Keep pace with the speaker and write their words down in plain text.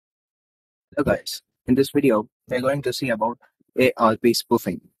Hello guys, in this video we're going to see about ARP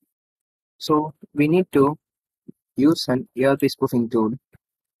spoofing. So we need to use an ARP spoofing tool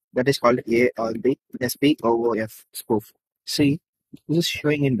that is called ARP SPOOF spoof. See, this is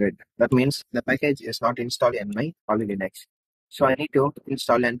showing in red. That means the package is not installed in my Kali Linux. So I need to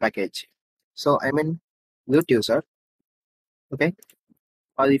install an package. So I'm in root user, okay?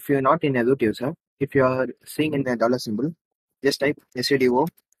 Or if you're not in a root user, if you are seeing in the dollar symbol, just type sudo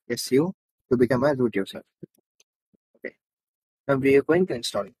su to become a root user. Okay. Now we are going to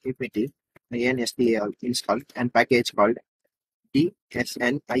install apt install install and package called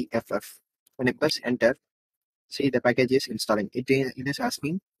dsniff. When I press enter, see the package is installing. It is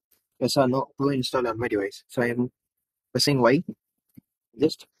asking yes or no to install on my device. So I am pressing Y,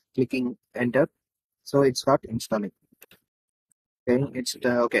 just clicking enter. So it's got installing. Okay,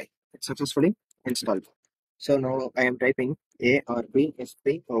 okay. It's successfully installed. So now I am typing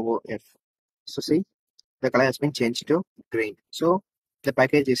ARPSPOOF. So see the color has been changed to green. So the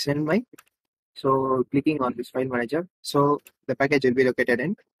package is in my. So clicking on this file manager, so the package will be located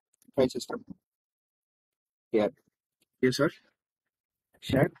in file system. Here, user,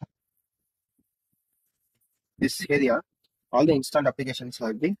 share, this area, all the installed applications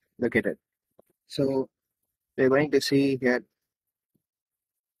will be located. So we're going to see here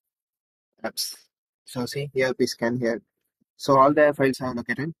apps. So see here, we scan here. So all the files are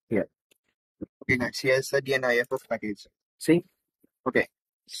located here. Okay, guys, here's the DNIF package. See, okay.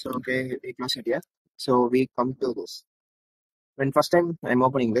 So okay, we close it here. So we come to this. When first time I'm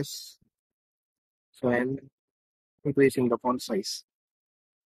opening this, so I'm increasing the font size.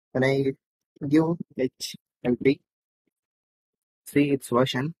 When I give HMP, see its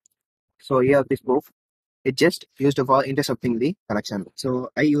version. So here this proof, it just used for intercepting the connection. So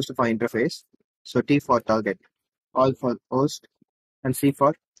I used for interface. So T for target, all for host, and C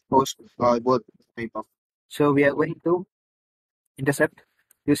for host or both type of. So we are going to intercept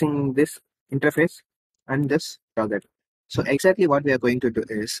using this interface and this target. So exactly what we are going to do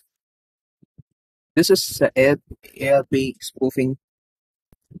is this is ARP spoofing.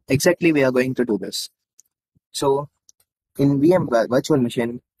 Exactly we are going to do this. So in VM virtual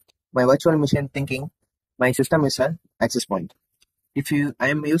machine, my virtual machine thinking my system is an access point. If I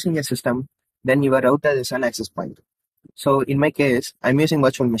am using a system, then your router is an access point. So in my case, I'm using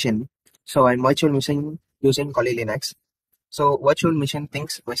virtual machine. So I'm virtual machine using Kali Linux. So virtual machine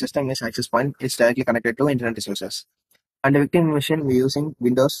thinks my system is access point. It's directly connected to internet resources. And the victim machine we're using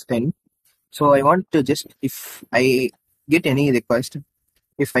Windows 10. So I want to just, if I get any request,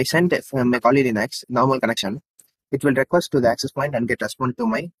 if I send it from my Kali Linux normal connection, it will request to the access point and get respond to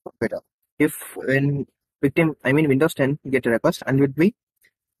my computer. If when Windows 10 get a request and would be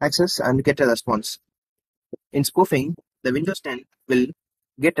access and get a response. In spoofing, the Windows 10 will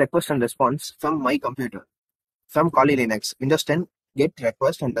get request and response from my computer, from Kali Linux. Windows 10 get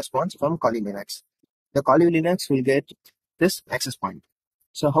request and response from Kali Linux. The Kali Linux will get this access point.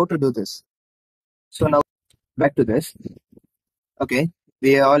 So how to do this? So now back to this. Okay,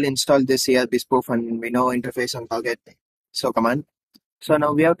 we all installed this ARP spoof and we know interface and target. So command. So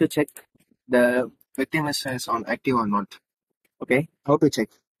now we have to check the victim is on active or not. Okay, how to check?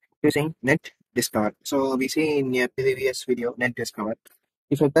 Using net discover. So we see in a previous video net discover.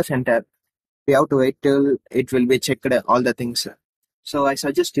 If I press enter, we have to wait till it will be checked all the things. So I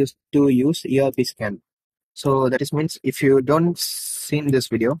suggest you to use ERP scan. So that is means if you don't seen this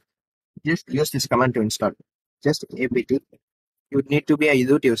video, just use this command to install. Just apt. You need to be a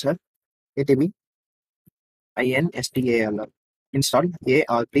root user. ATB INSTAL. Install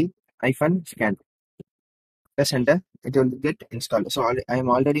ARP-scan. Press enter. It will get installed. So I am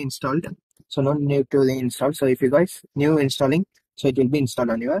already installed. So no need to reinstall. So if you guys new installing, so it will be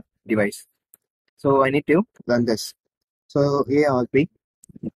installed on your device. So I need to run this. So ARP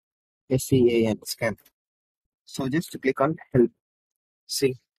scan. So just click on help.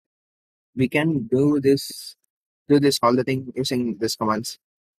 See, we can do this all the thing using this commands.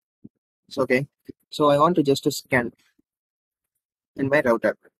 So okay. So I want to just scan in my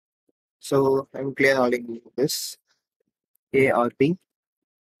router. So I'm clear calling this ARP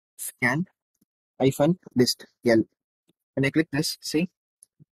scan list L. When I click this, see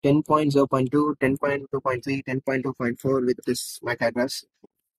 10.0.2, 10.2.3, 10.2.4 with this MAC address.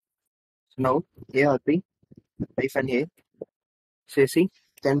 So now ARP -A, say see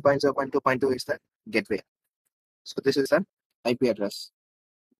 10.0.2.2 is the gateway. So this is the IP address.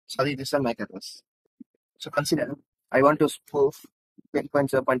 Sorry, this is the MAC address. So consider I want to spoof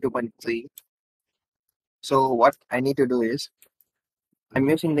 10.0.2.3. So what I need to do is I'm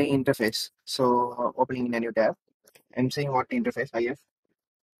using the interface. So opening in a new tab, I'm saying what interface IF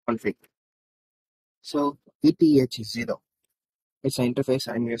config. So ETH0 is the interface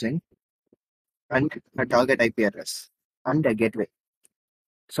I'm using, and a target IP address and a gateway.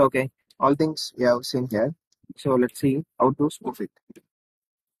 So okay, all things we have seen here. So let's see how to spoof it.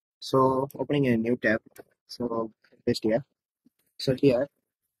 So opening a new tab. So paste here. So here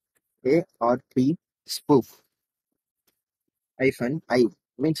ARP spoof hyphen I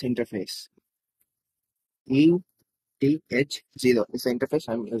means interface. ETH0 is the interface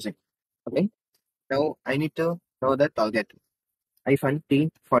I'm using. Okay. Now I need to know the target. Hyphen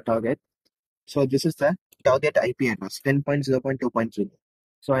T for target. So this is the target IP address 10.0.2.3.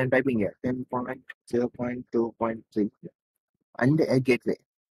 So I'm typing here 10.0.2.3 and a gateway.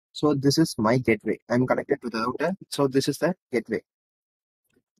 So this is my gateway. I'm connected to the router. So this is the gateway.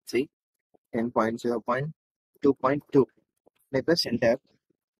 See 10.0.2.2. I press enter.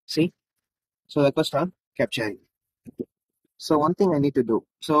 See, so the first one capturing. So one thing I need to do.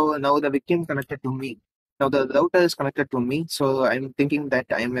 So now the victim connected to me. Now the router is connected to me. So I'm thinking that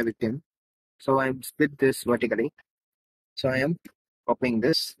I am a victim. So I'm split this vertically. So I am copying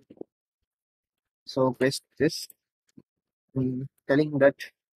this. So paste this. Telling that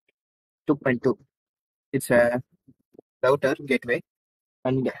 2.2. It's a router gateway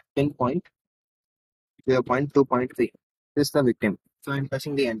and 10.0.2.3. This is the victim. So I'm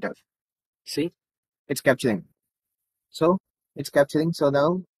pressing the enter. See, it's capturing. So it's capturing. So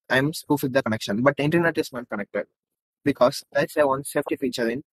now I'm spoofing the connection, but the internet is not connected because that's a one safety feature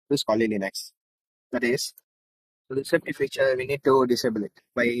in this Kali Linux. That is, so the safety feature we need to disable it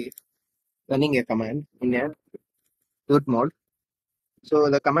by running a command in a root mode. So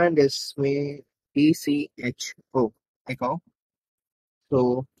the command is me echo echo.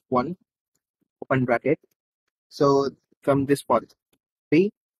 So one open bracket. So from this part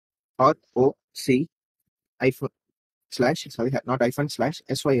P or O C hyphen slash sorry not hyphen slash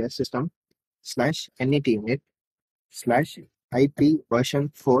sys system slash netnet slash IP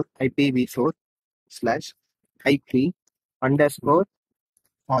version 4 IPv4 slash IP underscore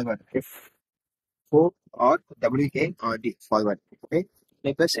forward F4 or WARD forward. Okay,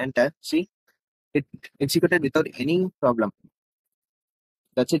 I press enter. See, it executed without any problem.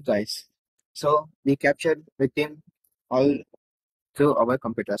 That's it, guys. So we captured victim all through our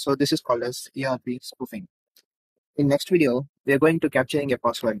computer. So this is called as ARP spoofing. In next video, we are going to capturing a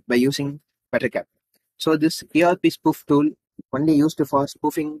password by using BetterCap. So this ARP spoof tool only used for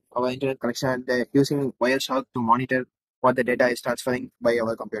spoofing our internet connection and using Wireshark to monitor what the data is transferring by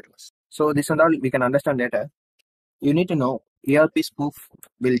our computers. So this and all we can understand later. You need to know ARP spoof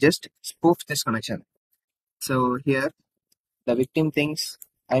will just spoof this connection. So here the victim thinks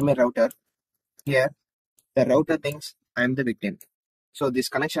I'm a router. Here the router thinks I'm the victim. So this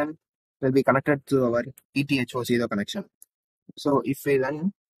connection will be connected to our ETH0 connection. So if we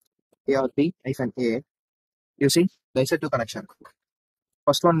run ARP-A, you see there's a two connection.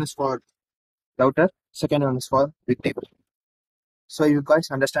 First one is for router, second one is for victim. So you guys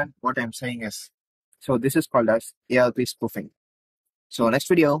understand what I'm saying is. So this is called as ARP spoofing. So next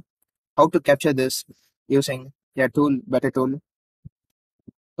video, how to capture this using a tool, better tool.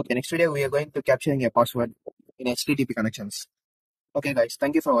 Okay, next video we are going to capturing a password in HTTP connections. Okay guys,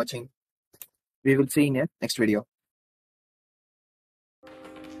 thank you for watching. We will see in a next video.